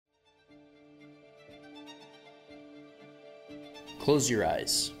Close your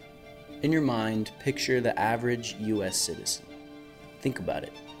eyes. In your mind, picture the average U.S. citizen. Think about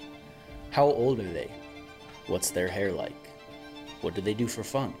it. How old are they? What's their hair like? What do they do for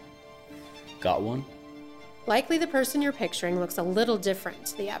fun? Got one? Likely the person you're picturing looks a little different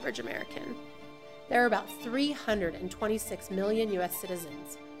to the average American. There are about 326 million U.S.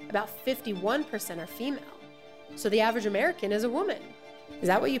 citizens. About 51% are female. So the average American is a woman. Is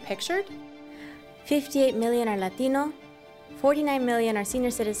that what you pictured? 58 million are Latino, 49 million are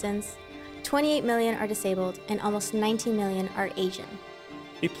senior citizens, 28 million are disabled, and almost 19 million are Asian.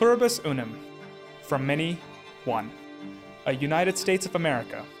 E pluribus unum, from many, one. A United States of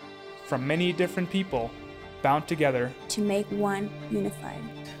America, from many different people, bound together to make one unified.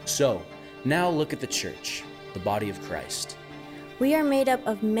 So, now look at the church, the body of Christ. We are made up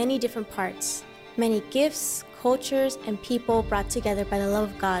of many different parts, many gifts, cultures, and people brought together by the love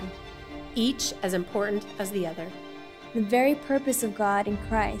of God. Each as important as the other. The very purpose of God in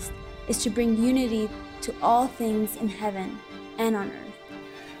Christ is to bring unity to all things in heaven and on earth.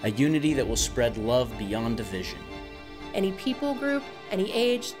 A unity that will spread love beyond division. Any people group, any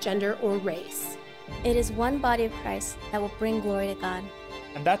age, gender, or race. It is one body of Christ that will bring glory to God.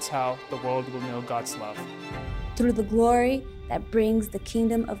 And that's how the world will know God's love. Through the glory that brings the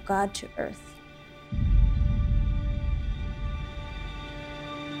kingdom of God to earth.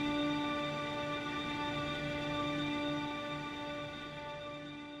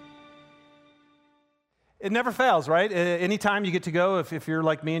 It never fails, right? Anytime you get to go, if you're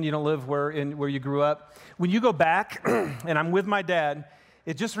like me and you don't live where you grew up, when you go back and I'm with my dad,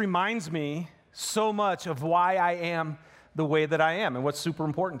 it just reminds me so much of why I am the way that I am and what's super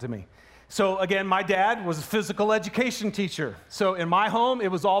important to me. So again, my dad was a physical education teacher. So in my home, it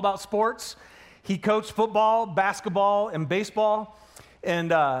was all about sports. He coached football, basketball, and baseball. And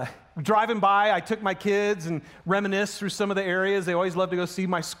driving by, I took my kids and reminisced through some of the areas. They always loved to go see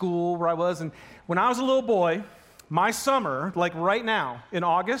my school where I was. And when I was a little boy, my summer, like right now in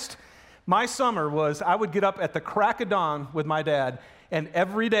August, my summer was I would get up at the crack of dawn with my dad, and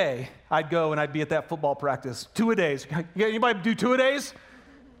every day I'd go and I'd be at that football practice. 2-a-days. Anybody do 2-a-days?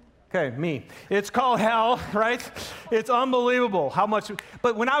 Okay, me. It's called hell, right? It's unbelievable how much.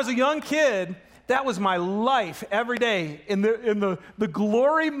 But when I was a young kid, that was my life every day. In the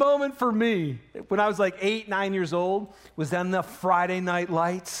glory moment for me, when I was like 8, 9 years old, was then the Friday night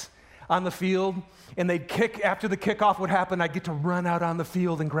lights on the field, and they'd kick, after the kickoff would happen, I'd get to run out on the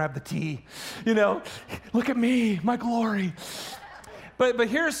field and grab the tee. You know, look at me, my glory. But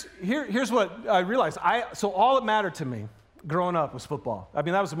here's what I realized. So all that mattered to me growing up was football. I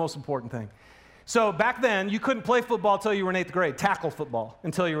mean, that was the most important thing. So back then, you couldn't play football until you were in 8th grade, tackle football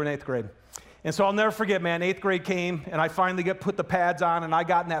until you were in 8th grade. And so I'll never forget, man, 8th grade came, and I finally put the pads on, and I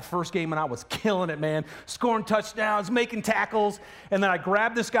got in that first game, and I was killing it, man. Scoring touchdowns, making tackles, and then I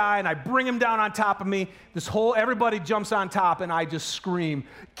grab this guy, and I bring him down on top of me. Everybody jumps on top, and I just scream,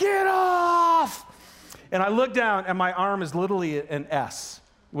 "Get off!" And I look down, and my arm is literally an S.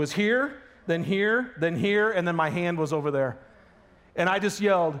 It was here, then here, then here, and then my hand was over there. And I just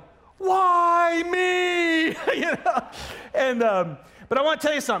yelled, "Why me?" You know? And but I want to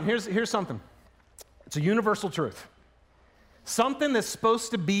tell you something. Here's something. It's a universal truth. Something that's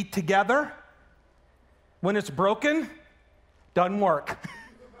supposed to be together, when it's broken, doesn't work.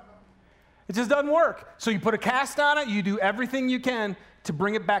 It just doesn't work. So you put a cast on it, you do everything you can to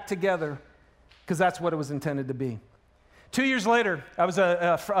bring it back together, because that's what it was intended to be. 2 years later, I was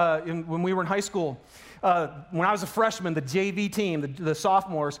when we were in high school, when I was a freshman, the JV team, the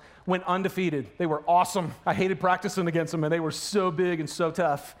sophomores, went undefeated. They were awesome. I hated practicing against them, and they were so big and so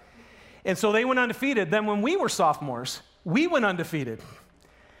tough. And so they went undefeated. Then when we were sophomores, we went undefeated.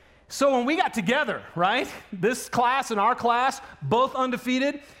 So when we got together, right, this class and our class, both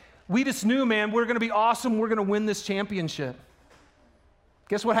undefeated, we just knew, man, we're going to be awesome. We're going to win this championship.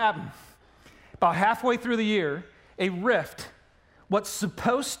 Guess what happened? About halfway through the year, a rift, what's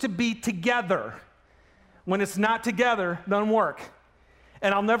supposed to be together, when it's not together, doesn't work.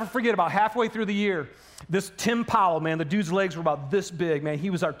 And I'll never forget, about halfway through the year, this Tim Powell, man, the dude's legs were about this big, man. He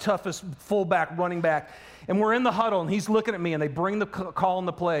was our toughest fullback, running back. And we're in the huddle, and he's looking at me, and they bring the call on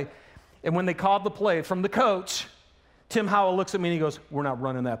the play. And when they called the play from the coach, Tim Howell looks at me, and he goes, "We're not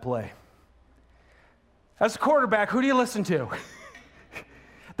running that play." As a quarterback, who do you listen to?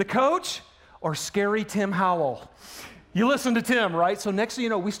 The coach or scary Tim Howell? You listen to Tim, right? So next thing you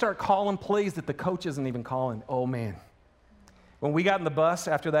know, we start calling plays that the coach isn't even calling. Oh, man. When we got in the bus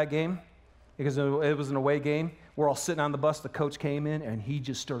after that game, because it was an away game, we're all sitting on the bus. The coach came in, and he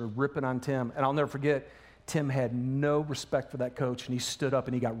just started ripping on Tim. And I'll never forget, Tim had no respect for that coach, and he stood up,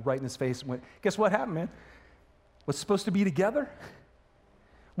 and he got right in his face and went, guess what happened, man? what's supposed to be together,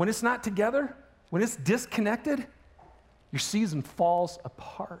 when it's not together, when it's disconnected, your season falls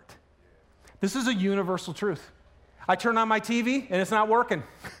apart. This is a universal truth. I turn on my TV and it's not working.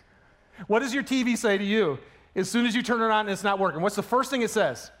 What does your TV say to you as soon as you turn it on and it's not working? What's the first thing it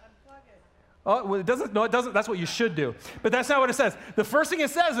says? Oh, well, it doesn't. No, it doesn't. That's what you should do. But that's not what it says. The first thing it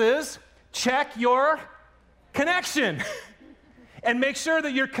says is check your connection and make sure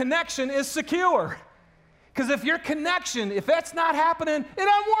that your connection is secure. Because if your connection, if that's not happening, it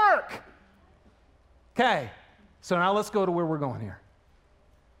doesn't work. Okay, so now let's go to where we're going here.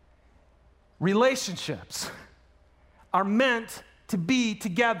 Relationships are meant to be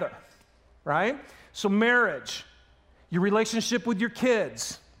together, right? So marriage, your relationship with your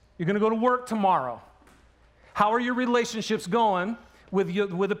kids, you're going to go to work tomorrow. How are your relationships going with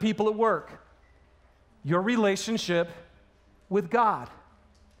the people at work? Your relationship with God.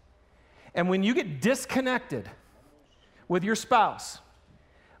 And when you get disconnected with your spouse,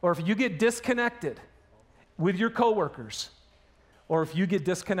 or if you get disconnected with your coworkers, or if you get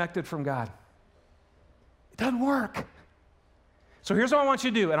disconnected from God, it doesn't work. So here's what I want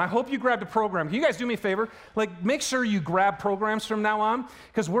you to do, and I hope you grabbed a program. Can you guys do me a favor? Make sure you grab programs from now on,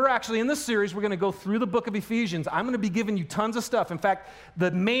 because we're actually, in this series, we're going to go through the book of Ephesians. I'm going to be giving you tons of stuff. In fact,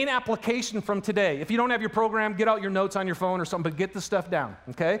 the main application from today, if you don't have your program, get out your notes on your phone or something, but get this stuff down,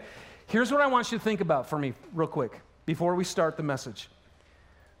 okay? Here's what I want you to think about for me real quick before we start the message.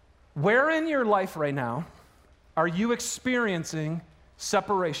 Where in your life right now are you experiencing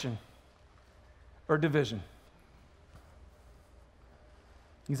separation or division?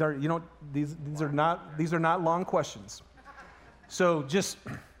 These are not long questions. So just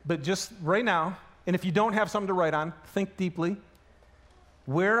right now, and if you don't have something to write on, think deeply.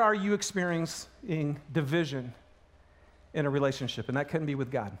 Where are you experiencing division in a relationship? And that can be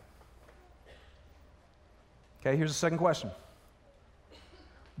with God. Okay, here's the second question.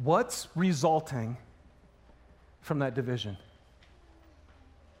 What's resulting from that division?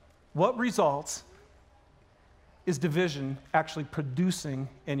 What results is division actually producing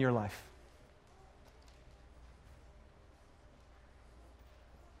in your life?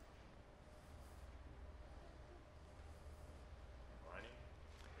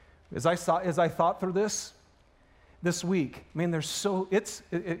 As I thought through this week, man, we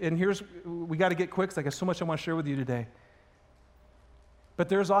got to get quick because I got so much I want to share with you today. But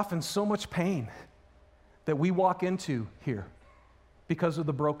there's often so much pain that we walk into here because of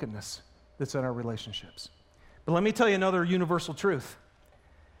the brokenness that's in our relationships. But let me tell you another universal truth.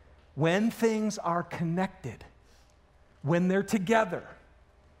 When things are connected, when they're together,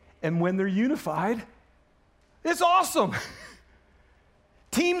 and when they're unified, it's awesome.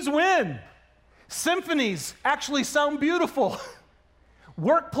 Teams win. Symphonies actually sound beautiful.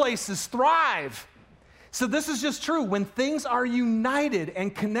 Workplaces thrive. So this is just true. When things are united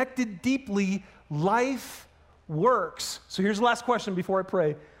and connected deeply, life works. So here's the last question before I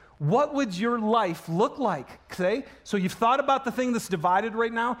pray. What would your life look like? Okay? So you've thought about the thing that's divided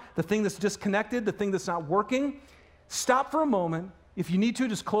right now, the thing that's disconnected, the thing that's not working. Stop for a moment. If you need to,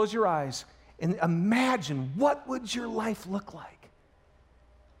 just close your eyes and imagine what would your life look like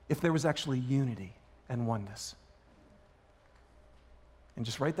if there was actually unity and oneness. And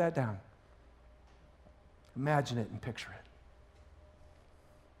just write that down. Imagine it and picture it.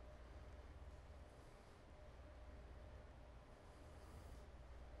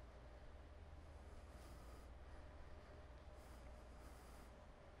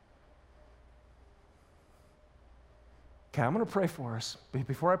 Okay, I'm going to pray for us. But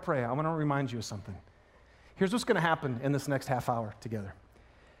before I pray, I want to remind you of something. Here's what's going to happen in this next half hour together.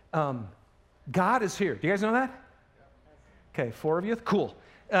 God is here. Do you guys know that? Okay, 4 of you? Cool.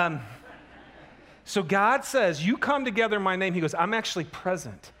 So God says, you come together in my name. He goes, I'm actually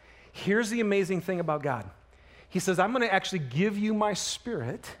present. Here's the amazing thing about God. He says, I'm going to actually give you my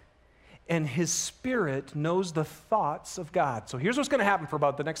spirit, and his spirit knows the thoughts of God. So here's what's going to happen for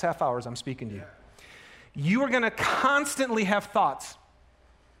about the next half hour as I'm speaking to you. You are going to constantly have thoughts.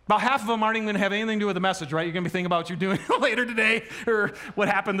 About half of them aren't even going to have anything to do with the message, right? You're going to be thinking about what you're doing later today or what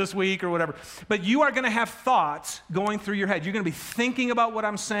happened this week or whatever. But you are going to have thoughts going through your head. You're going to be thinking about what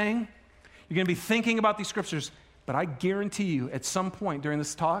I'm saying. You're going to be thinking about these scriptures. But I guarantee you, at some point during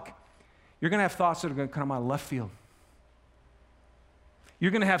this talk, you're going to have thoughts that are going to come out of left field.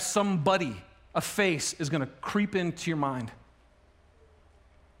 You're going to have somebody, a face is going to creep into your mind.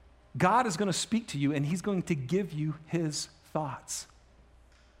 God is going to speak to you, and he's going to give you his thoughts.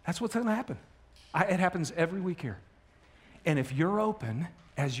 That's what's going to happen. It happens every week here. And if you're open,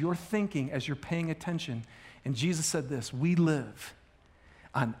 as you're thinking, as you're paying attention, and Jesus said this, we live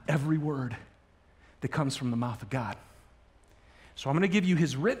on every word that comes from the mouth of God. So I'm going to give you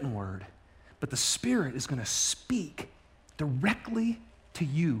his written word, but the Spirit is going to speak directly to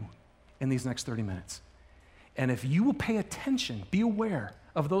you in these next 30 minutes. And if you will pay attention, be aware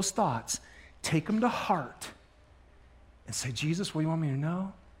of those thoughts, take them to heart, and say, Jesus, what do you want me to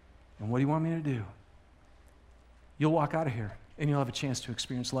know? And what do you want me to do? You'll walk out of here, and you'll have a chance to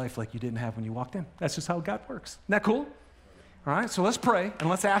experience life like you didn't have when you walked in. That's just how God works. Isn't that cool? All right, so let's pray, and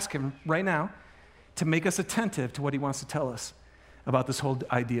let's ask him right now to make us attentive to what he wants to tell us about this whole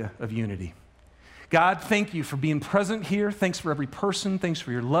idea of unity. God, thank you for being present here. Thanks for every person. Thanks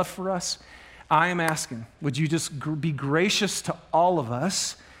for your love for us. I am asking, would you just be gracious to all of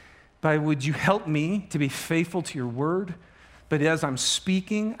us? Would you help me to be faithful to your word? But as I'm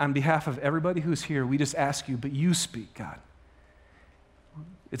speaking on behalf of everybody who's here, we just ask you, but you speak, God.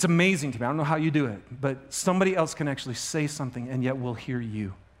 It's amazing to me. I don't know how you do it, but somebody else can actually say something, and yet we'll hear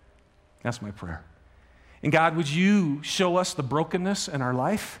you. That's my prayer. And God, would you show us the brokenness in our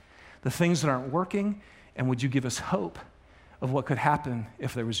life, the things that aren't working, and would you give us hope of what could happen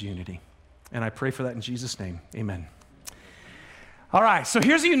if there was unity? And I pray for that in Jesus' name. Amen. All right, so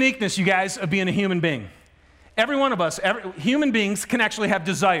here's the uniqueness, you guys, of being a human being. Every one of us, human beings can actually have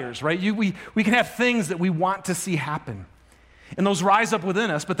desires, right? We can have things that we want to see happen. And those rise up within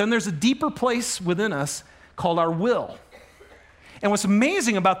us, but then there's a deeper place within us called our will. And what's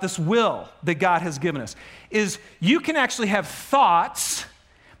amazing about this will that God has given us is you can actually have thoughts,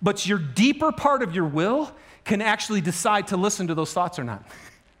 but your deeper part of your will can actually decide to listen to those thoughts or not.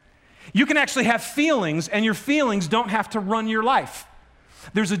 You can actually have feelings, and your feelings don't have to run your life.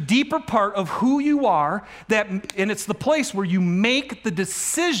 There's a deeper part of who you are, and it's the place where you make the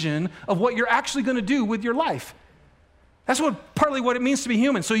decision of what you're actually going to do with your life. That's partly what it means to be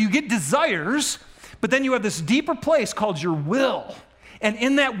human. So you get desires, but then you have this deeper place called your will. And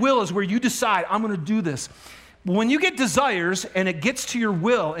in that will is where you decide, I'm going to do this. When you get desires and it gets to your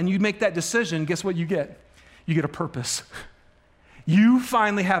will and you make that decision, guess what you get? You get a purpose. You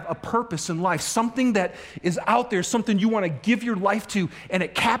finally have a purpose in life, something that is out there, something you want to give your life to, and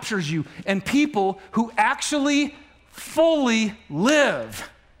it captures you. And people who actually fully live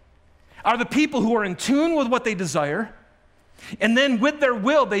are the people who are in tune with what they desire, and then with their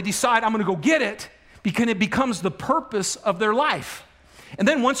will, they decide, I'm going to go get it, because it becomes the purpose of their life. And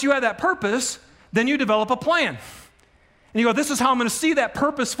then once you have that purpose, then you develop a plan. And you go, this is how I'm going to see that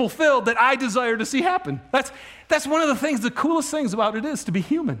purpose fulfilled that I desire to see happen. That's one of the things, the coolest things about it is to be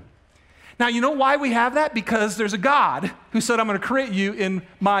human. Now, you know why we have that? Because there's a God who said, I'm going to create you in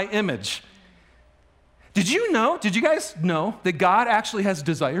my image. Did you guys know that God actually has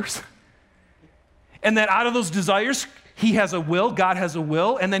desires? And that out of those desires, he has a will, God has a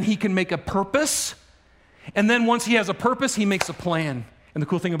will, and then he can make a purpose. And then once he has a purpose, he makes a plan. And the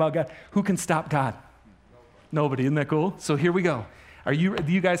cool thing about God, who can stop God? Nobody. Isn't that cool? So here we go. Are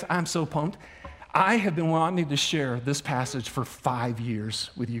you guys, I'm so pumped. I have been wanting to share this passage for 5 years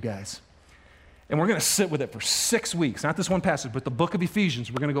with you guys. And we're going to sit with it for 6 weeks. Not this one passage, but the book of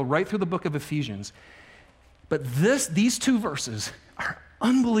Ephesians. We're going to go right through the book of Ephesians. But these two verses are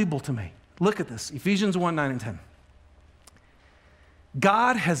unbelievable to me. Look at this, Ephesians 1, 9, and 10.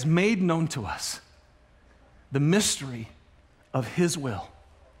 God has made known to us the mystery of his will,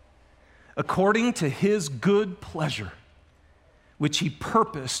 according to his good pleasure, which he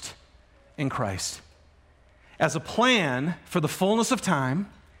purposed in Christ, as a plan for the fullness of time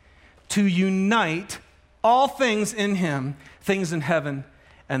to unite all things in him, things in heaven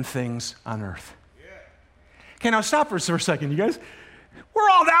and things on earth. Okay, now stop for a second, you guys. We're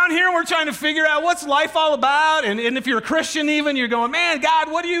all down here and we're trying to figure out what's life all about. And if you're a Christian even, you're going, man,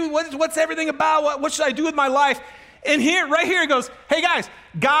 God, what's everything about? What should I do with my life? And right here it goes, hey guys,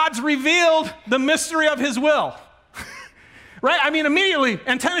 God's revealed the mystery of his will. Right? I mean, immediately,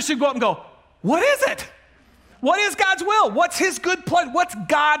 antennas should go up and go, what is it? What is God's will? What's his good pleasure? What's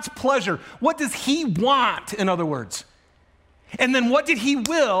God's pleasure? What does he want, in other words? And then what did he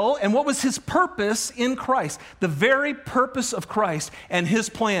will, and what was his purpose in Christ? The very purpose of Christ and his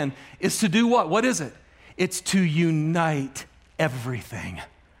plan is to do what? What is it? It's to unite everything.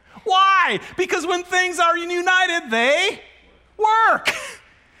 Why? Because when things are united, they work.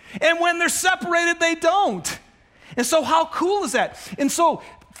 And when they're separated, they don't. And so how cool is that? And so,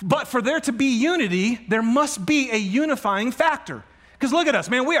 but for there to be unity, there must be a unifying factor. Because look at us,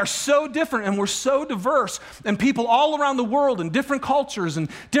 man, we are so different and we're so diverse, and people all around the world and different cultures and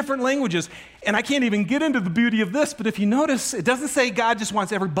different languages. And I can't even get into the beauty of this, but if you notice, it doesn't say God just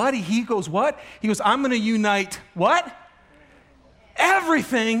wants everybody. He goes, what? He goes, I'm going to unite what?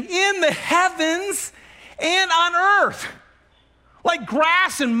 Everything in the heavens and on earth. like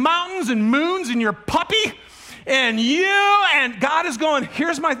grass and mountains and moons and your puppy and you, and God is going,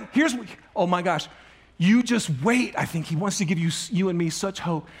 oh my gosh, you just wait. I think he wants to give you and me such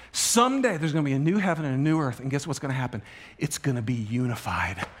hope. Someday there's going to be a new heaven and a new earth, and guess what's going to happen? It's going to be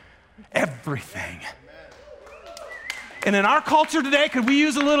unified. Everything. And in our culture today, could we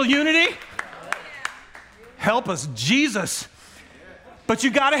use a little unity? Help us, Jesus. But you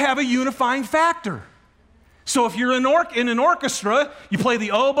got to have a unifying factor. So if you're in an orchestra, you play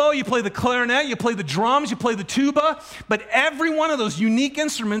the oboe, you play the clarinet, you play the drums, you play the tuba, but every one of those unique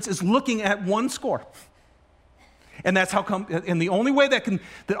instruments is looking at one score. And that's how come, and the only way that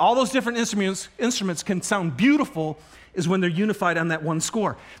all those different instruments can sound beautiful is when they're unified on that one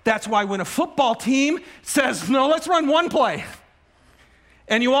score. That's why when a football team says, no, let's run one play,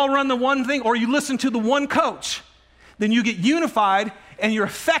 and you all run the one thing, or you listen to the one coach, then you get unified and you're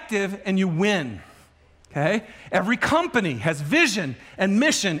effective and you win. Okay? Every company has vision and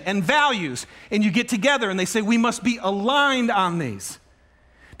mission and values, and you get together and they say we must be aligned on these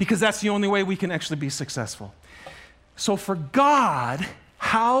because that's the only way we can actually be successful. So for God,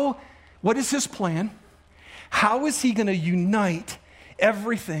 what is his plan? How is he going to unite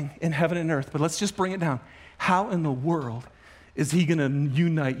everything in heaven and earth? But let's just bring it down. How in the world is he going to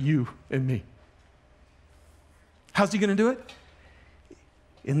unite you and me? How's he going to do it?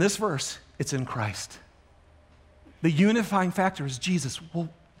 In this verse, it's in Christ. The unifying factor is Jesus. Well,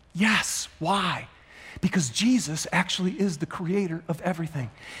 yes. Why? Because Jesus actually is the creator of everything.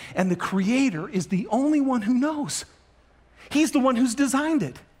 And the creator is the only one who knows. He's the one who's designed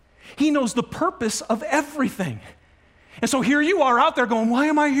it. He knows the purpose of everything. And so here you are out there going, why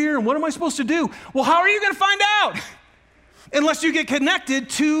am I here? And what am I supposed to do? Well, how are you going to find out? Unless you get connected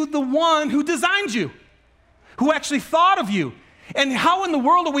to the one who designed you, who actually thought of you. And how in the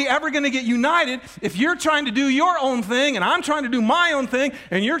world are we ever going to get united if you're trying to do your own thing and I'm trying to do my own thing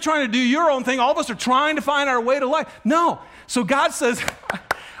and you're trying to do your own thing? All of us are trying to find our way to life. No. So God says,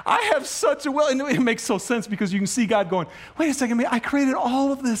 I have such a will. And it makes so sense because you can see God going, wait a second, I created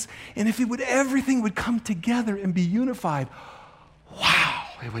all of this. And if everything would come together and be unified, wow,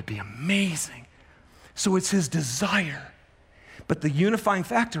 it would be amazing. So it's his desire. But the unifying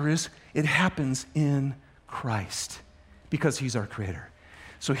factor is it happens in Christ because he's our creator.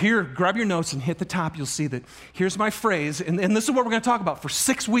 So here, grab your notes and hit the top. You'll see that here's my phrase. And this is what we're going to talk about for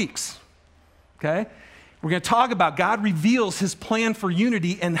 6 weeks. Okay? We're going to talk about God reveals his plan for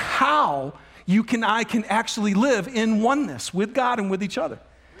unity and how I can actually live in oneness with God and with each other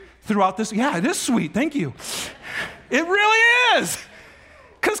throughout this. Yeah, it is sweet. Thank you. It really is.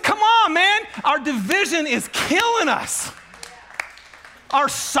 Because come on, man. Our division is killing us. Our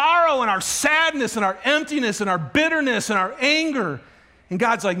sorrow and our sadness and our emptiness and our bitterness and our anger. And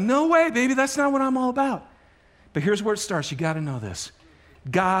God's like, no way, baby, that's not what I'm all about. But here's where it starts. You got to know this.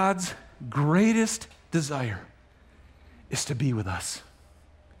 God's greatest desire is to be with us.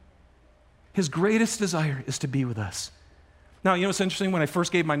 His greatest desire is to be with us. Now, you know what's interesting? When I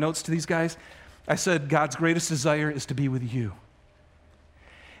first gave my notes to these guys, I said, God's greatest desire is to be with you.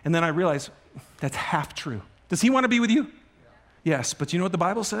 And then I realized that's half true. Does he want to be with you? Yes, but you know what the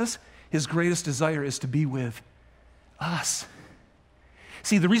Bible says? His greatest desire is to be with us.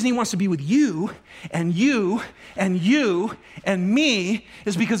 See, the reason he wants to be with you and you and you and me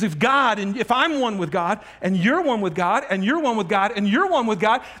is because if I'm one with God and you're one with God and you're one with God and you're one with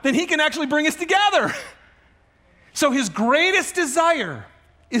God, then he can actually bring us together. So his greatest desire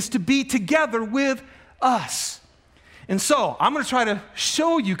is to be together with us. And so I'm going to try to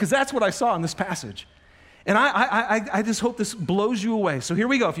show you, because that's what I saw in this passage. And I just hope this blows you away. So here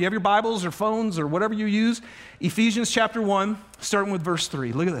we go. If you have your Bibles or phones or whatever you use, Ephesians chapter 1, starting with verse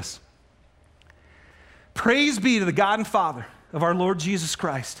 3. Look at this. Praise be to the God and Father of our Lord Jesus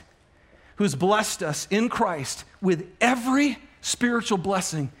Christ, who has blessed us in Christ with every spiritual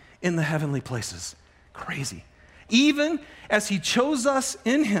blessing in the heavenly places. Crazy. Even as he chose us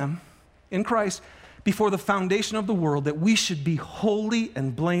in him, in Christ, before the foundation of the world, that we should be holy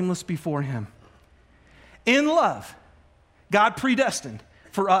and blameless before him. In love, God predestined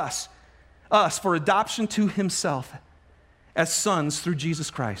for us for adoption to himself as sons through Jesus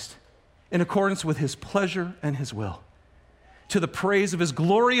Christ, in accordance with his pleasure and his will, to the praise of his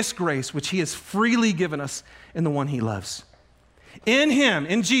glorious grace, which he has freely given us in the one he loves. In him,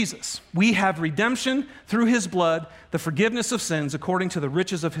 in Jesus, we have redemption through his blood, the forgiveness of sins, according to the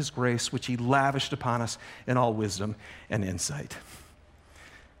riches of his grace, which he lavished upon us in all wisdom and insight.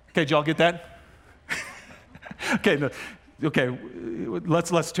 Okay, did y'all get that? Okay,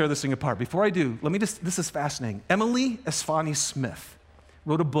 let's tear this thing apart. Before I do, this is fascinating. Emily Esfahani Smith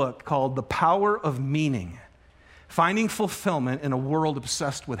wrote a book called The Power of Meaning, Finding fulfillment in a world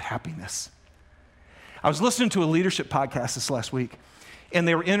obsessed with happiness. I was listening to a leadership podcast this last week, and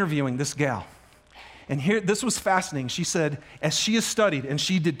they were interviewing this gal. And here, this was fascinating. She said, as she has studied, and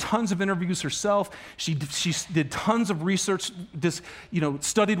she did tons of interviews herself, she did tons of research,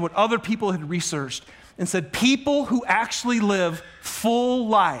 studied what other people had researched, and said, people who actually live full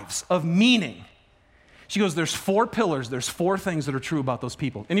lives of meaning. She goes, there's 4 pillars, there's 4 things that are true about those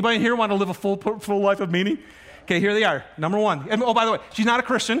people. Anybody here want to live a full life of meaning? Okay, here they are. Number 1. And, oh, by the way, she's not a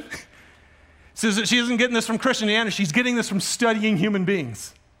Christian. She isn't getting this from Christianity. She's getting this from studying human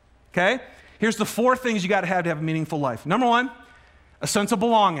beings. Okay? Here's the 4 things you got to have a meaningful life. Number 1, a sense of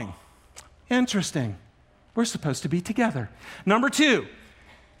belonging. Interesting. We're supposed to be together. Number 2,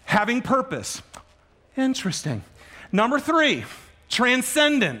 having purpose. Interesting. Number 3,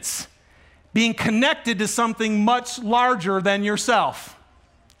 transcendence. Being connected to something much larger than yourself.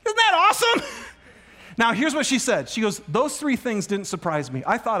 Isn't that awesome? Now, here's what she said. She goes, those 3 things didn't surprise me.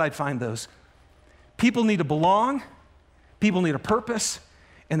 I thought I'd find those. People need to belong, people need a purpose,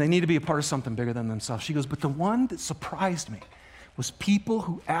 and they need to be a part of something bigger than themselves. She goes, but the one that surprised me was people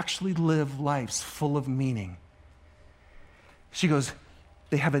who actually live lives full of meaning. She goes,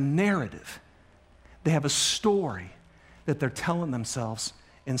 they have a narrative, they have a story that they're telling themselves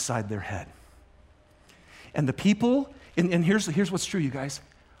inside their head. And the people, and here's what's true, you guys.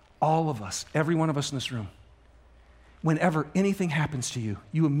 All of us, every one of us in this room, whenever anything happens to you,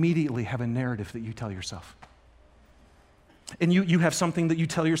 you immediately have a narrative that you tell yourself. And you have something that you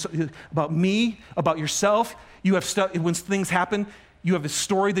tell yourself about me, about yourself. You have stuff, when things happen, you have a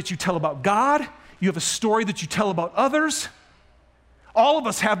story that you tell about God. You have a story that you tell about others. All of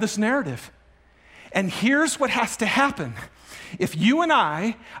us have this narrative. And here's what has to happen. If you and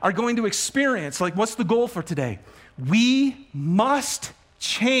I are going to experience, like, what's the goal for today? We must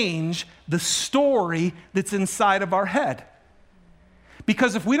change the story that's inside of our head.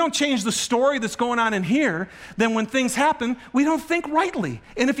 Because if we don't change the story that's going on in here, then when things happen, we don't think rightly.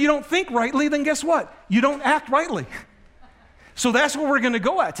 And if you don't think rightly, then guess what? You don't act rightly. So that's what we're going to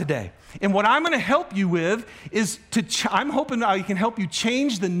go at today. And what I'm going to help you with is I'm hoping I can help you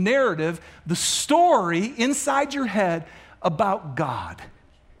change the narrative, the story inside your head about God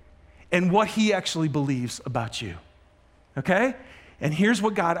and what He actually believes about you. Okay? And here's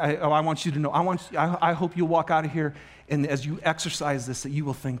what God, I want you to know. I hope you'll walk out of here, and as you exercise this, that you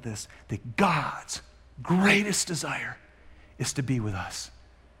will think this, that God's greatest desire is to be with us.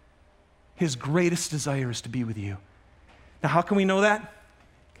 His greatest desire is to be with you. Now, how can we know that?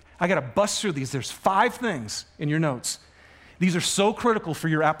 I got to bust through these. There's 5 things in your notes. These are so critical for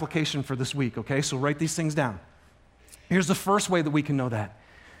your application for this week, okay? So write these things down. Here's the first way that we can know that,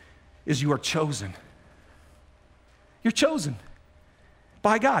 is you are chosen. You're chosen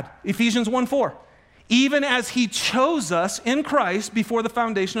by God. Ephesians 1:4. Even as He chose us in Christ before the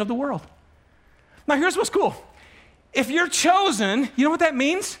foundation of the world. Now, here's what's cool. If you're chosen, you know what that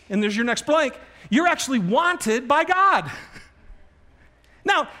means? And there's your next blank. You're actually wanted by God.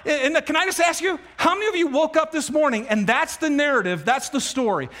 Now, and can I just ask you, how many of you woke up this morning and that's the narrative, that's the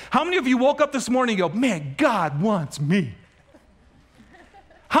story? How many of you woke up this morning and go, man, God wants me?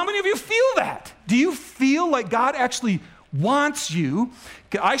 How many of you feel that? Do you feel like God actually wants you?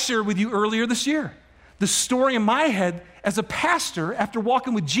 I shared with you earlier this year the story in my head as a pastor after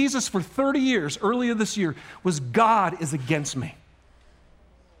walking with Jesus for 30 years earlier this year was God is against me.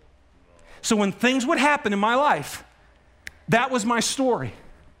 So when things would happen in my life, that was my story.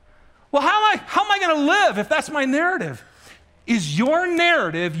 Well, how am I going to live if that's my narrative? Is your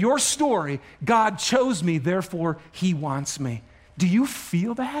narrative, your story, God chose me, therefore He wants me? Do you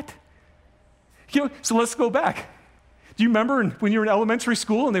feel that? So let's go back. Do you remember when you were in elementary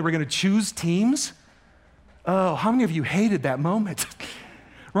school and they were going to choose teams? Oh, how many of you hated that moment?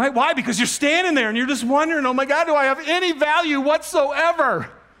 Right? Why? Because you're standing there and you're just wondering, oh my God, do I have any value whatsoever?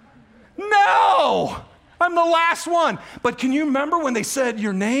 No! I'm the last one. But can you remember when they said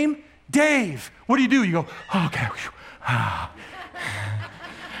your name? Dave. What do? You go, oh, okay. I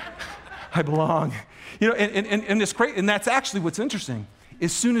belong. You know, and it's great. And that's actually what's interesting.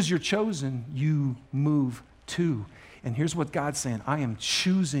 As soon as you're chosen, you move to. And here's what God's saying. I am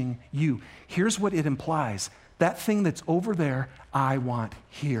choosing you. Here's what it implies. That thing that's over there, I want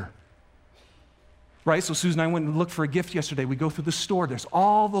here. Right? So Susan and I went and looked for a gift yesterday. We go through the store. There's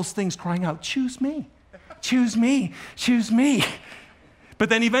all those things crying out, choose me. Choose me. Choose me. But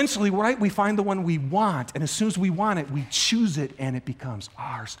then eventually, right, we find the one we want. And as soon as we want it, we choose it and it becomes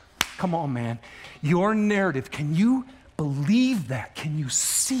ours. Come on, man. Your narrative, can you believe that? Can you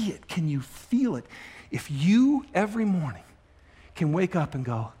see it? Can you feel it? If you every morning can wake up and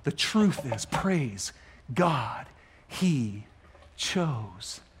go, the truth is, praise God, he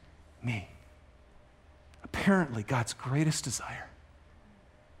chose me. Apparently, God's greatest desire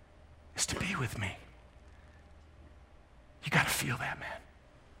is to be with me. You got to feel that, man.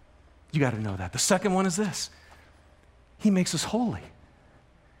 You got to know that. The second one is this. He makes us holy.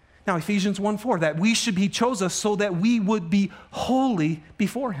 Now, Ephesians 1:4, that he chose us so that we would be holy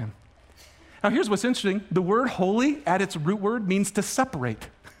before him. Now, here's what's interesting. The word holy, at its root word, means to separate.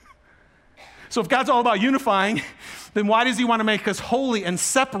 So if God's all about unifying, then why does he want to make us holy and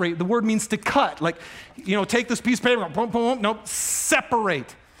separate? The word means to cut. Like, take this piece of paper, boom, boom, boom. No,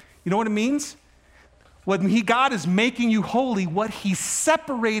 separate. You know what it means? When God is making you holy, what he's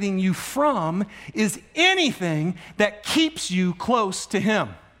separating you from is anything that keeps you close to him.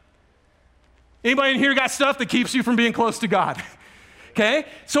 Anybody in here got stuff that keeps you from being close to God? Okay?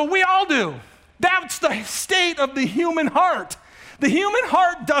 So we all do. That's the state of the human heart. The human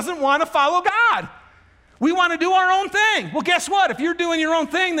heart doesn't want to follow God. We want to do our own thing. Well, guess what? If you're doing your own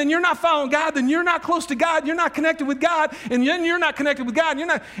thing, then you're not following God, then you're not close to God, you're not connected with God, and then you're not connected with God,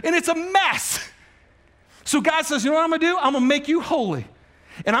 and it's a mess. So God says, you know what I'm going to do? I'm going to make you holy.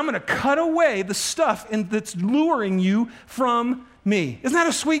 And I'm going to cut away the stuff that's luring you from me. Isn't that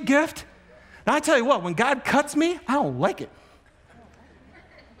a sweet gift? Now, I tell you what, when God cuts me, I don't like it.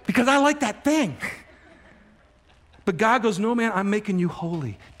 Because I like that thing. But God goes, no, man, I'm making you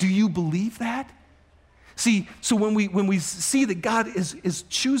holy. Do you believe that? See, so when we see that God is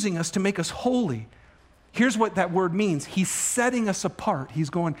choosing us to make us holy, here's what that word means. He's setting us apart.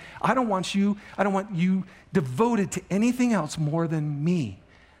 He's going, I don't want you devoted to anything else more than me.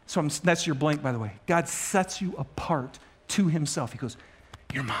 So that's your blank, by the way. God sets you apart to himself. He goes,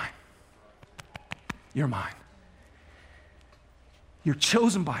 you're mine. You're mine. You're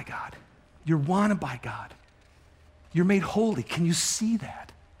chosen by God. You're wanted by God. You're made holy. Can you see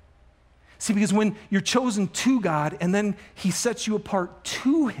that? See, because when you're chosen to God and then he sets you apart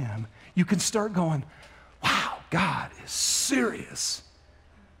to him, you can start going, wow, God is serious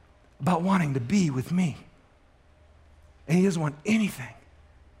about wanting to be with me. And he doesn't want anything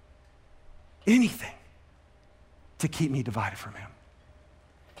to keep me divided from him.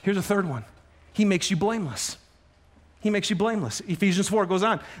 Here's a third one. He makes you blameless. He makes you blameless. Ephesians 4 goes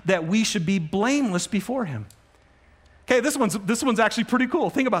on, that we should be blameless before him. Okay, this one's actually pretty cool.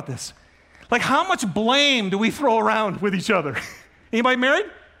 Think about this. Like, how much blame do we throw around with each other? Anybody married?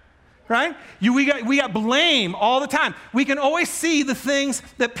 Right? We got blame all the time. We can always see the things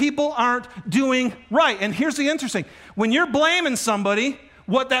that people aren't doing right. And here's the interesting. When you're blaming somebody,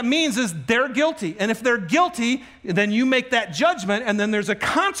 what that means is they're guilty. And if they're guilty, then you make that judgment, and then there's a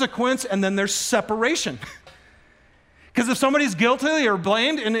consequence, and then there's separation. Because if somebody's guilty or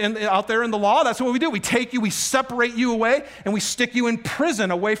blamed out there in the law, that's what we do. We take you, we separate you away, and we stick you in prison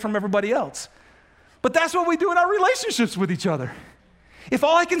away from everybody else. But that's what we do in our relationships with each other. If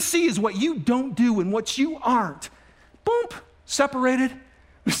all I can see is what you don't do and what you aren't, boom, separated.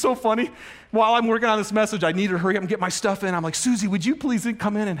 It's so funny. While I'm working on this message, I need to hurry up and get my stuff in. I'm like, Susie, would you please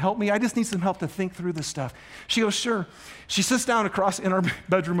come in and help me? I just need some help to think through this stuff. She goes, sure. She sits down in our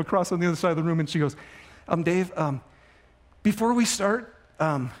bedroom across on the other side of the room, and she goes, Dave, before we start,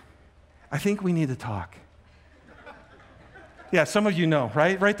 I think we need to talk. Yeah, some of you know,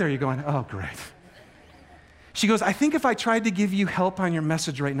 right? Right there, you're going, oh, great. She goes, I think if I tried to give you help on your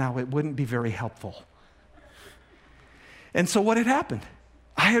message right now, it wouldn't be very helpful. And so what had happened?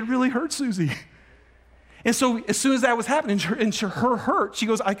 I had really hurt Susie. And so as soon as that was happening, her hurt, she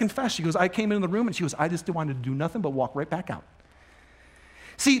goes, I confess. She goes, I came into the room, and she goes, I just wanted to do nothing but walk right back out.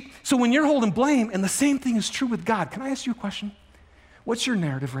 See, so when you're holding blame, and the same thing is true with God, can I ask you a question? What's your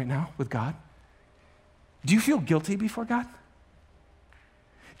narrative right now with God? Do you feel guilty before God?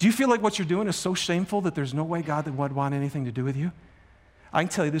 Do you feel like what you're doing is so shameful that there's no way God would want anything to do with you? I can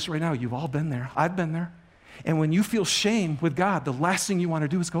tell you this right now, you've all been there. I've been there. And when you feel shame with God, the last thing you want to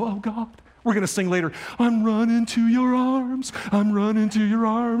do is go, oh God. We're going to sing later, I'm running to your arms, I'm running to your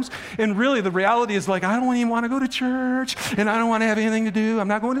arms. And really the reality is like, I don't even want to go to church, and I don't want to have anything to do. I'm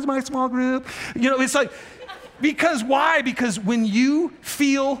not going to my small group. It's like, because why? Because when you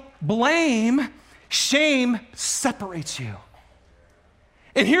feel blame, shame separates you.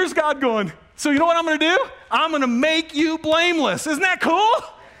 And here's God going, so you know what I'm going to do? I'm going to make you blameless. Isn't that cool?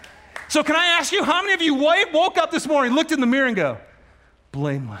 So can I ask you, how many of you woke up this morning, looked in the mirror and go,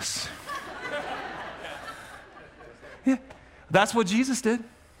 blameless? Yeah, that's what Jesus did.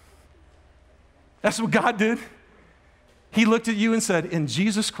 That's what God did. He looked at you and said, in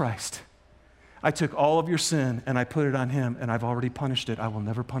Jesus Christ, I took all of your sin and I put it on him, and I've already punished it. I will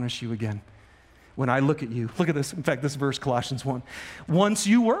never punish you again. When I look at you, look at this. In fact, this verse, Colossians 1. Once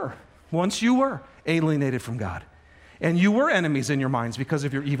you were alienated from God And you were enemies in your minds because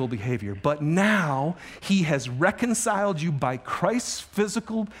of your evil behavior. But now he has reconciled you by Christ's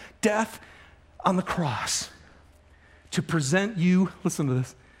physical death on the cross to present you, listen to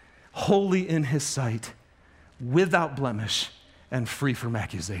this, holy in his sight, without blemish and free from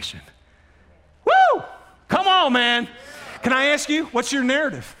accusation. Woo! Come on, man. Can I ask you, what's your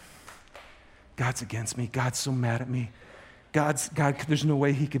narrative? God's against me. God's so mad at me. God, there's no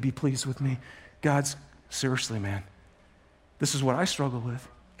way he could be pleased with me. Seriously, man, this is what I struggle with.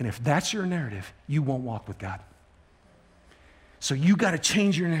 And if that's your narrative, you won't walk with God. So you got to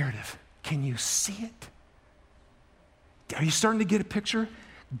change your narrative. Can you see it? Are you starting to get a picture?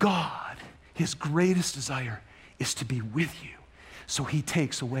 God, his greatest desire is to be with you. So he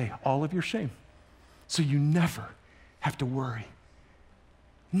takes away all of your shame. So you never have to worry.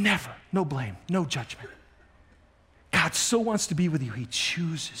 Never. No blame, no judgment. God so wants to be with you, he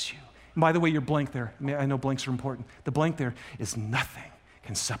chooses you. And by the way, your blank there, I know blanks are important. The blank there is nothing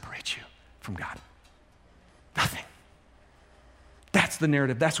can separate you from God. Nothing. That's the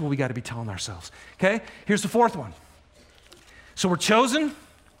narrative. That's what we got to be telling ourselves. Okay? Here's the fourth one. So we're chosen,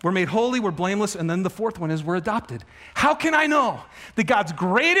 we're made holy, we're blameless, and then the fourth one is we're adopted. How can I know that God's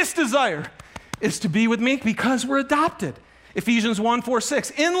greatest desire is to be with me? Because we're adopted. Ephesians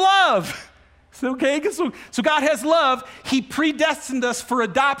 1:4-6. In love. Okay, so God has love. He predestined us for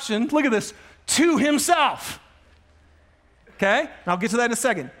adoption, look at this, to himself. Okay? And I'll get to that in a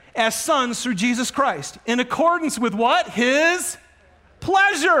second. As sons through Jesus Christ, in accordance with what? His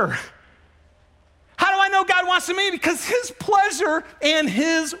pleasure. How do I know God wants to me? Because his pleasure and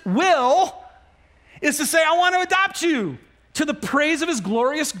his will is to say, I want to adopt you to the praise of his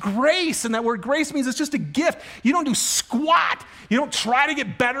glorious grace. And that word grace means it's just a gift. You don't do squat. You don't try to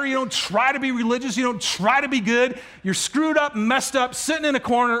get better. You don't try to be religious. You don't try to be good. You're screwed up, messed up, sitting in a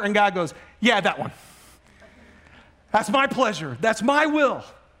corner, and God goes, yeah, that one. That's my pleasure. That's my will.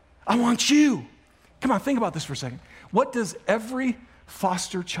 I want you. Come on, think about this for a second. What does every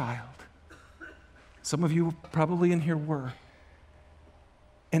foster child, some of you probably in here were,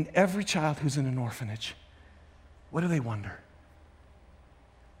 and every child who's in an orphanage, what do they wonder?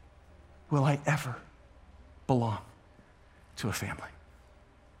 Will I ever belong to a family?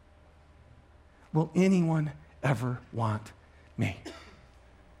 Will anyone ever want me?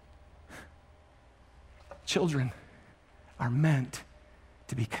 Children are meant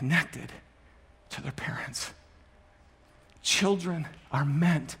to be connected to their parents. Children are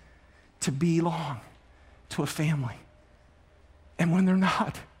meant to belong to a family. And when they're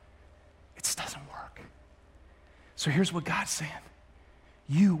not, it just doesn't work. So here's what God's saying.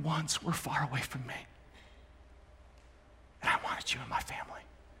 You once were far away from me, and I wanted you in my family.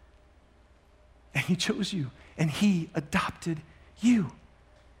 And he chose you, and he adopted you.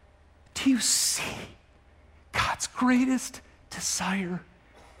 Do you see? God's greatest desire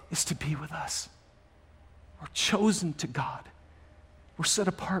is to be with us. We're chosen to God. We're set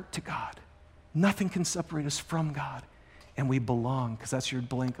apart to God. Nothing can separate us from God. And we belong, because that's your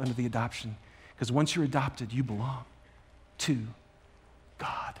blank under the adoption. Because once you're adopted, you belong to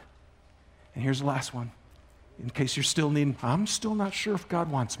God. And here's the last one. In case you're still needing, I'm still not sure if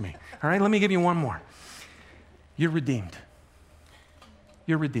God wants me. All right, let me give you one more. You're redeemed.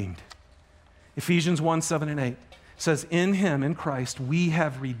 You're redeemed. Ephesians 1:7-8 says, in him, in Christ, we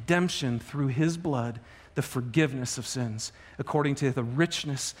have redemption through his blood, the forgiveness of sins, according to the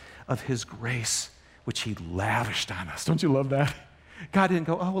richness of his grace, which he lavished on us. Don't you love that? God didn't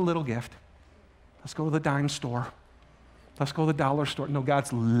go, oh, a little gift. Let's go to the dime store. Let's go to the dollar store. No,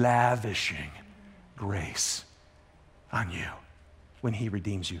 God's lavishing grace on you when he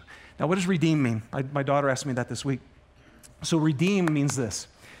redeems you. Now, what does redeem mean? My daughter asked me that this week. So redeem means this.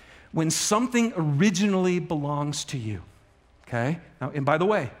 When something originally belongs to you, okay? Now, and by the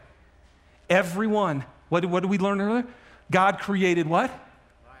way, everyone, what did we learn earlier? God created what?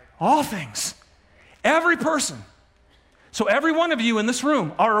 All things. Every person. So every one of you in this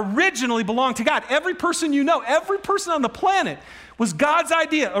room are originally belong to God. Every person you know, every person on the planet was God's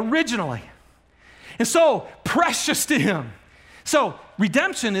idea originally. And so precious to him. So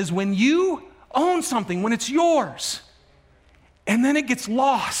redemption is when you own something, when it's yours, and then it gets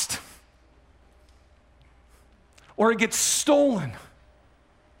lost, or it gets stolen,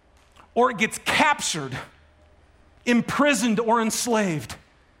 or it gets captured, imprisoned, or enslaved.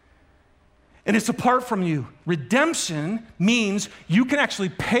 And it's apart from you. Redemption means you can actually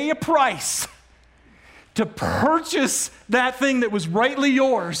pay a price to purchase that thing that was rightly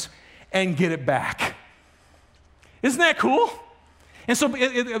yours and get it back. Isn't that cool? And so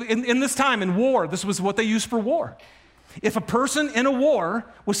in this time, in war, this was what they used for war. If a person in a war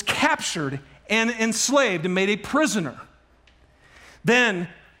was captured and enslaved and made a prisoner, then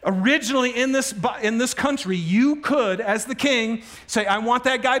originally in this country, you could, as the king, say, I want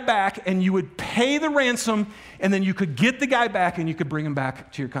that guy back, and you would pay the ransom, and then you could get the guy back, and you could bring him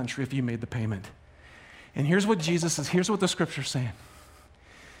back to your country if you made the payment. And here's what Jesus says, here's what the scripture's saying.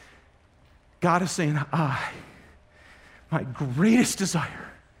 God is saying, my greatest desire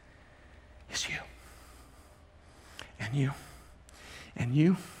is you. And you. And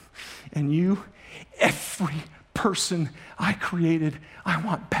you. And you. Every person I created, I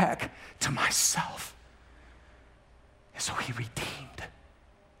want back to myself. And so he redeemed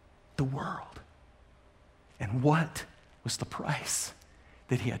the world. And what was the price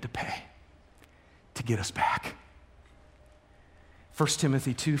that he had to pay to get us back? 1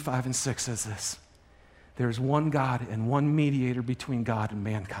 Timothy 2, 5, and 6 says this. There is one God and one mediator between God and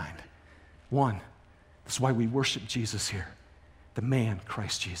mankind. One. That's why we worship Jesus here. The man,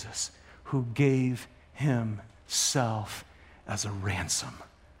 Christ Jesus, who gave himself as a ransom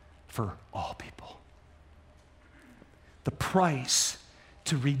for all people. The price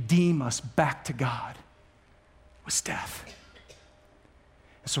to redeem us back to God was death.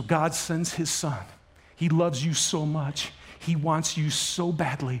 And so God sends his son. He loves you so much. He wants you so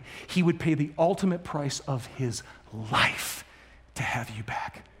badly. He would pay the ultimate price of his life to have you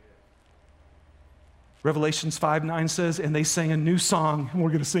back. Revelations 5:9 says, and they sang a new song. And we're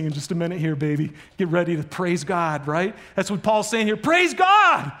going to sing in just a minute here, baby. Get ready to praise God, right? That's what Paul's saying here. Praise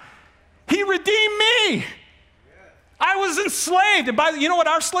God. He redeemed me. I was enslaved. And you know what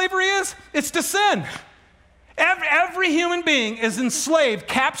our slavery is? It's to sin. Every human being is enslaved,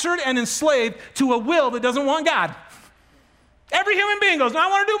 captured and enslaved to a will that doesn't want God. Every human being goes, no, I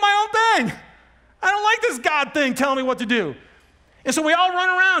want to do my own thing. I don't like this God thing telling me what to do. And so we all run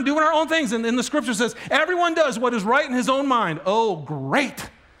around doing our own things. And the scripture says, everyone does what is right in his own mind. Oh, great.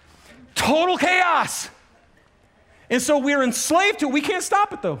 Total chaos. And so we're enslaved to it. We can't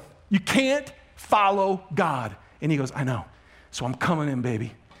stop it, though. You can't follow God. And he goes, I know. So I'm coming in,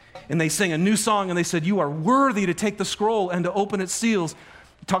 baby. And they sing a new song, and they said, you are worthy to take the scroll and to open its seals.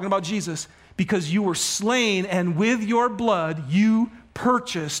 Talking about Jesus. Because you were slain, and with your blood you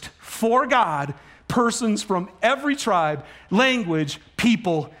purchased for God persons from every tribe, language,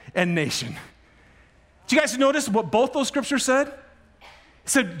 people, and nation. Did you guys notice what both those scriptures said? It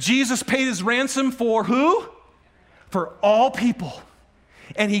said Jesus paid his ransom for who? For all people.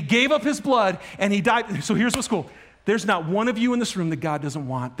 And he gave up his blood, and he died. So here's what's cool. There's not one of you in this room that God doesn't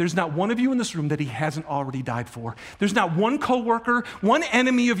want. There's not one of you in this room that he hasn't already died for. There's not one coworker, one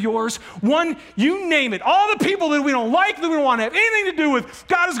enemy of yours, one, you name it. All the people that we don't like, that we don't want to have anything to do with,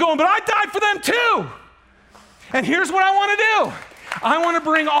 God is going, but I died for them too. And here's what I want to do. I want to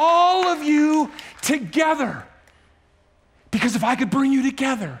bring all of you together. Because if I could bring you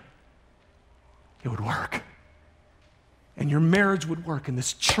together, it would work. And your marriage would work, and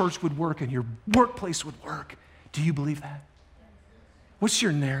this church would work, and your workplace would work. Do you believe that? What's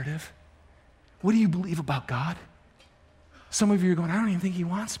your narrative? What do you believe about God? Some of you are going, I don't even think he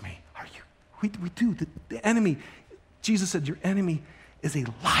wants me. Are you? We do. The enemy, Jesus said, your enemy is a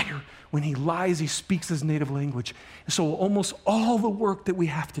liar. When he lies, he speaks his native language. And so almost all the work that we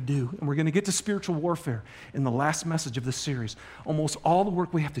have to do, and we're going to get to spiritual warfare in the last message of this series, almost all the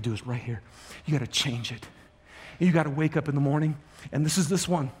work we have to do is right here. You got to change it. You got to wake up in the morning, and this is this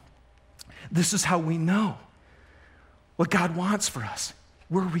one. This is how we know what God wants for us.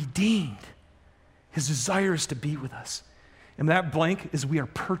 We're redeemed. His desire is to be with us. And that blank is we are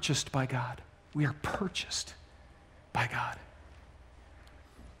purchased by God. We are purchased by God.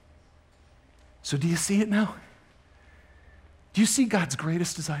 So do you see it now? Do you see God's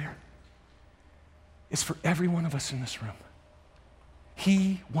greatest desire? It's for every one of us in this room.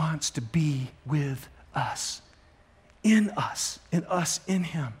 He wants to be with us, and us in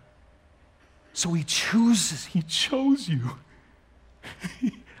him. So he chose you.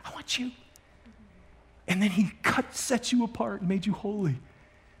 I want you. And then he set you apart and made you holy,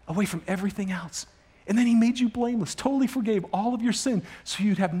 away from everything else. And then he made you blameless, totally forgave all of your sin, so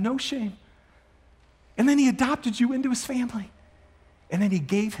you'd have no shame. And then he adopted you into his family. And then he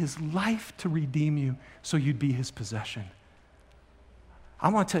gave his life to redeem you, so you'd be his possession. I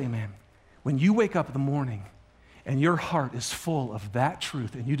want to tell you, man, when you wake up in the morning and your heart is full of that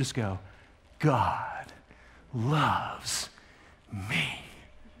truth, and you just go, God loves me.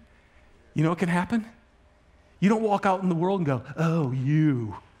 You know what can happen? You don't walk out in the world and go, oh,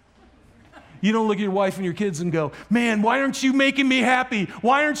 you You don't look at your wife and your kids and go, man, why aren't you making me happy?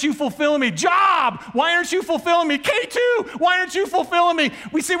 Why aren't you fulfilling me? Job, why aren't you fulfilling me? K2, why aren't you fulfilling me?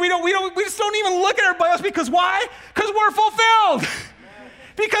 We just don't even look at everybody else because why? Because we're fulfilled.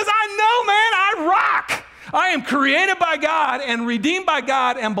 Because I know, man, I rock. I am created by God and redeemed by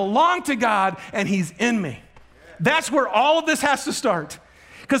God and belong to God, and He's in me. That's where all of this has to start.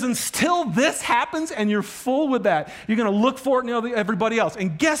 Because until this happens and you're full with that, you're going to look for it in everybody else.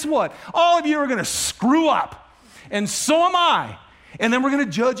 And guess what? All of you are going to screw up. And so am I. And then we're going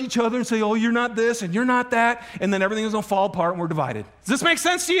to judge each other and say, oh, you're not this and you're not that. And then everything is going to fall apart and we're divided. Does this make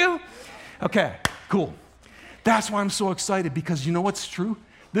sense to you? Okay, cool. That's why I'm so excited, because you know what's true?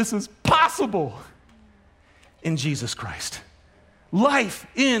 This is possible in Jesus Christ. Life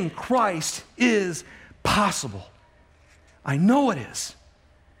in Christ is possible. I know it is.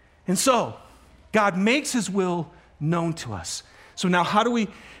 And so, God makes His will known to us. So now what do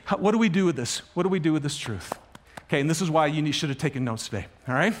we do with this? What do we do with this truth? Okay, and this is why you should have taken notes today,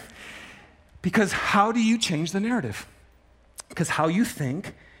 all right? Because how do you change the narrative? Because how you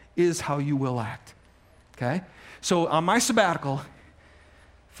think is how you will act, okay? So on my sabbatical,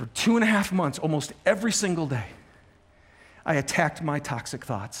 for 2.5 months, almost every single day, I attacked my toxic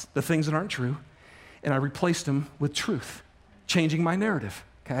thoughts, the things that aren't true, and I replaced them with truth, changing my narrative.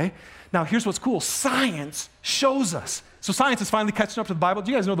 Okay? Now, here's what's cool. Science shows us. So science is finally catching up to the Bible.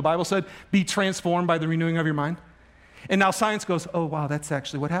 Do you guys know the Bible said, be transformed by the renewing of your mind? And now science goes, oh, wow, that's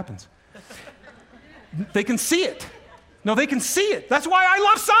actually what happens. They can see it. No, they can see it. That's why I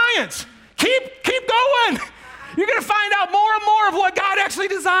love science. Keep going. You're going to find out more and more of what God actually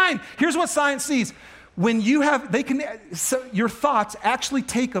designed. Here's what science sees. When you have, your thoughts actually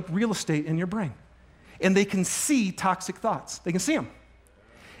take up real estate in your brain. And they can see toxic thoughts. They can see them.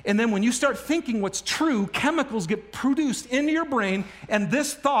 And then when you start thinking what's true, chemicals get produced into your brain, and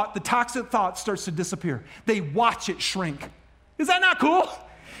this thought, the toxic thought, starts to disappear. They watch it shrink. Is that not cool?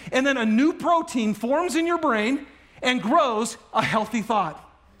 And then a new protein forms in your brain and grows a healthy thought.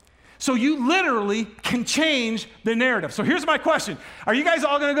 So you literally can change the narrative. So here's my question. Are you guys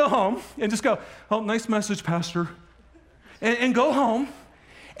all going to go home and just go, oh, nice message, Pastor, and go home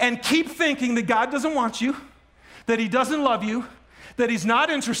and keep thinking that God doesn't want you, that He doesn't love you, that He's not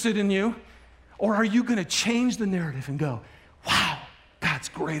interested in you? Or are you going to change the narrative and go, wow, God's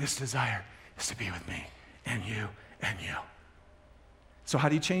greatest desire is to be with me and you and you? So how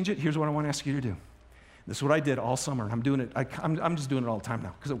do you change it? Here's what I want to ask you to do. This is what I did all summer, and I'm doing it. I'm just doing it all the time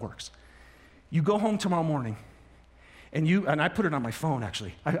now because it works. You go home tomorrow morning, and I put it on my phone,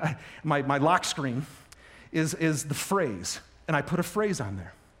 actually. My lock screen is the phrase, and I put a phrase on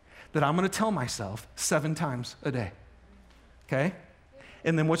there that I'm going to tell myself 7 times a day. Okay?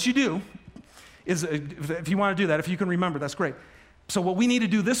 And then what you do is, if you want to do that, if you can remember, that's great. So what we need to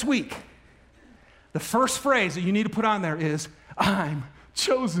do this week, the first phrase that you need to put on there is, I'm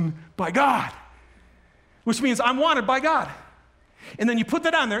chosen by God, which means I'm wanted by God. And then you put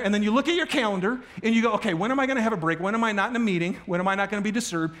that on there, and then you look at your calendar, and you go, okay, when am I going to have a break? When am I not in a meeting? When am I not going to be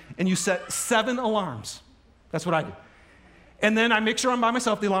disturbed? And you set 7 alarms. That's what I do. And then I make sure I'm by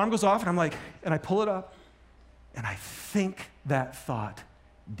myself. The alarm goes off, and I'm like, and I pull it up, and I think that thought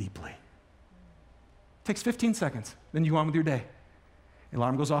deeply. It takes 15 seconds. Then you go on with your day. The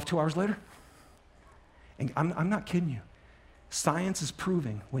alarm goes off 2 hours later. And I'm not kidding you. Science is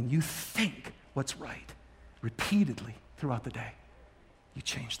proving when you think what's right repeatedly throughout the day, you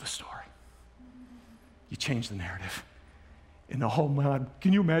change the story. You change the narrative. And oh man,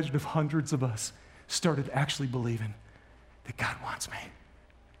 can you imagine if hundreds of us started actually believing that God wants me?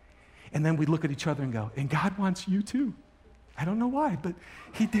 And then we look at each other and go, and God wants you too. I don't know why, but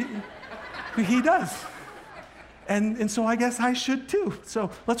He did. He does. And so I guess I should too. So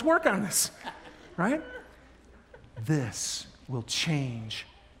let's work on this, right? This will change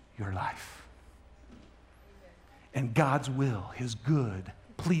your life. And God's will, His good,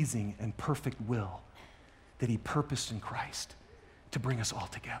 pleasing, and perfect will that He purposed in Christ to bring us all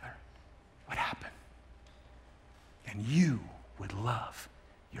together would happen. And you would love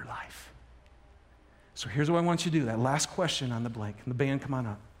your life. So here's what I want you to do. That last question on the blank. And the band, come on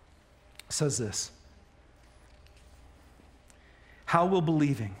up. It says this. How will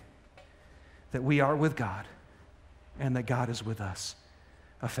believing that we are with God and that God is with us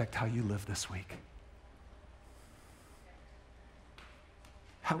affect how you live this week?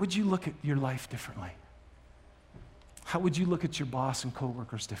 How would you look at your life differently? How would you look at your boss and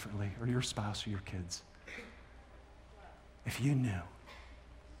coworkers differently, or your spouse or your kids? If you knew.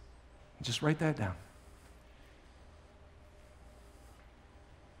 Just write that down.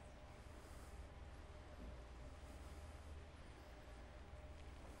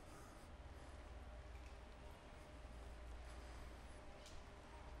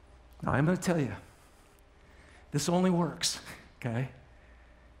 Now, I'm going to tell you, this only works, okay?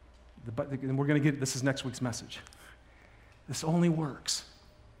 And we're going to get, this is next week's message. This only works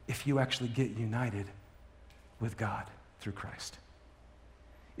if you actually get united with God through Christ.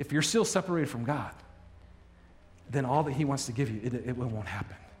 If you're still separated from God, then all that he wants to give you, it won't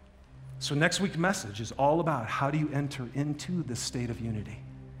happen. So next week's message is all about how do you enter into this state of unity.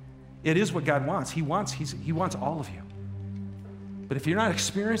 It is what God wants. He wants all of you. But if you're not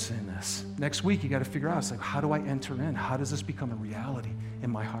experiencing this, next week you got to figure out, it's like, how do I enter in? How does this become a reality in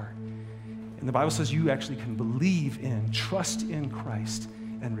my heart? And the Bible says you actually can believe in, trust in Christ,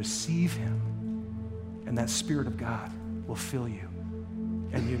 and receive him. And that Spirit of God will fill you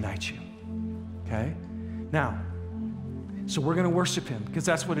and unite you. Okay? Now, so we're going to worship him because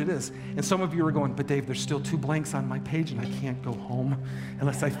that's what it is. And some of you are going, but Dave, there's still 2 blanks on my page and I can't go home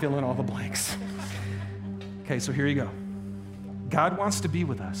unless I fill in all the blanks. Okay, so here you go. God wants to be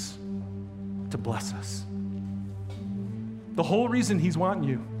with us, to bless us. The whole reason he's wanting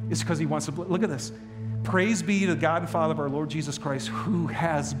you is because he wants to, look at this. Praise be to God and Father of our Lord Jesus Christ, who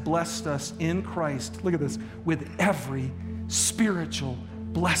has blessed us in Christ, look at this, with every spiritual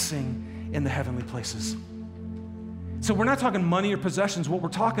blessing in the heavenly places. So we're not talking money or possessions. What we're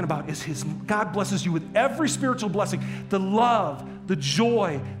talking about is God blesses you with every spiritual blessing, the love, the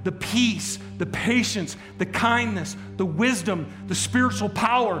joy, the peace, the patience, the kindness, the wisdom, the spiritual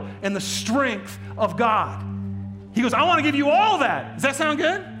power, and the strength of God. He goes, I want to give you all that. Does that sound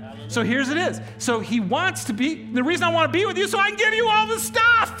good? So here's it is. So he wants to be, the reason I want to be with you is so I can give you all the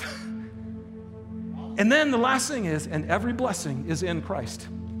stuff. And then the last thing is, and every blessing is in Christ.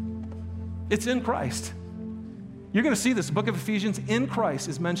 It's in Christ. You're going to see this book of Ephesians, in Christ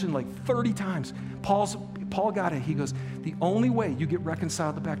is mentioned like 30 times. Paul got it. He goes, the only way you get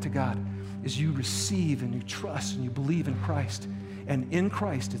reconciled back to God is you receive and you trust and you believe in Christ. And in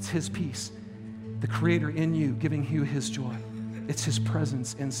Christ, it's his peace, the Creator in you, giving you his joy. It's his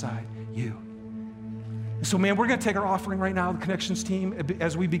presence inside you. So, man, we're going to take our offering right now, the Connections team,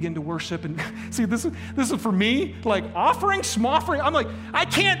 as we begin to worship. And see, this is for me, like offering, small offering. I'm like, I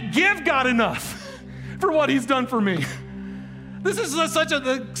can't give God enough for what he's done for me. This is such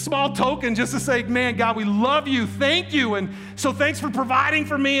a small token just to say, man, God, we love you. Thank you. And so thanks for providing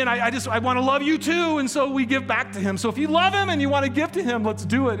for me. And I want to love you too. And so we give back to him. So if you love him and you want to give to him, let's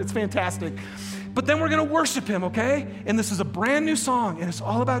do it. It's fantastic. But then we're going to worship him, okay? And this is a brand new song, and it's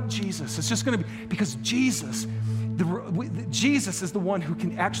all about Jesus. It's just going to be, because Jesus is the one who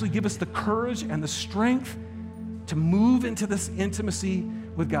can actually give us the courage and the strength to move into this intimacy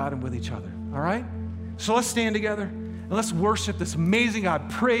with God and with each other, all right? So let's stand together, and let's worship this amazing God.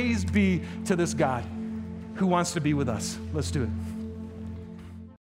 Praise be to this God who wants to be with us. Let's do it.